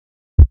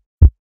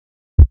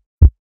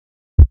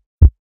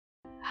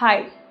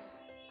Hi,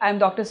 I'm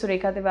Dr.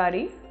 Surekha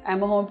Tiwari.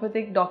 I'm a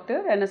homeopathic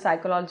doctor and a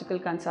psychological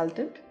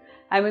consultant.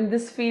 I'm in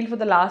this field for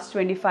the last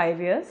 25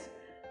 years.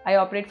 I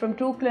operate from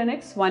two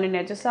clinics, one in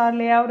HSR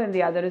layout and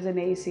the other is in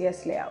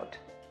AECS layout.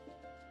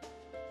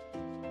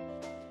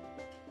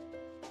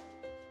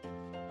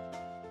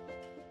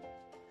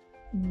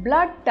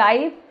 Blood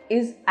type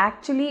is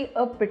actually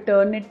a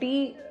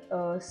paternity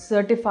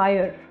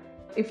certifier.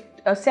 If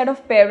a set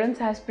of parents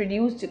has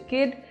produced a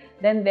kid,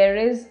 then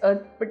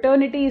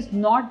paternity is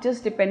not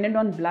just dependent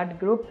on blood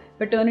group.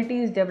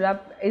 Paternity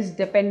is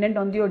dependent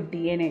on your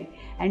DNA,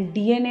 and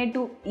DNA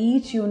to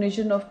each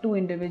unison of two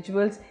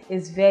individuals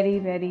is very,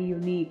 very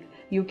unique.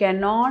 You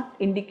cannot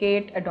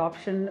indicate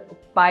adoption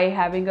by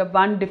having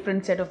one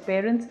different set of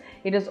parents.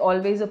 It is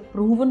always a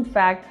proven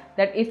fact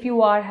that if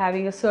you are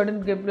having a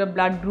certain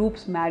blood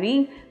groups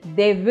marrying,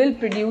 they will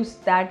produce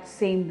that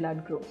same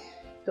blood group.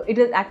 So it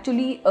is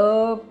actually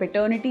a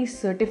paternity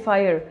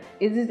certifier.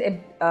 It is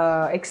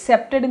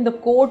accepted in the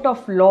court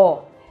of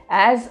law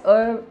as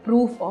a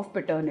proof of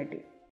paternity.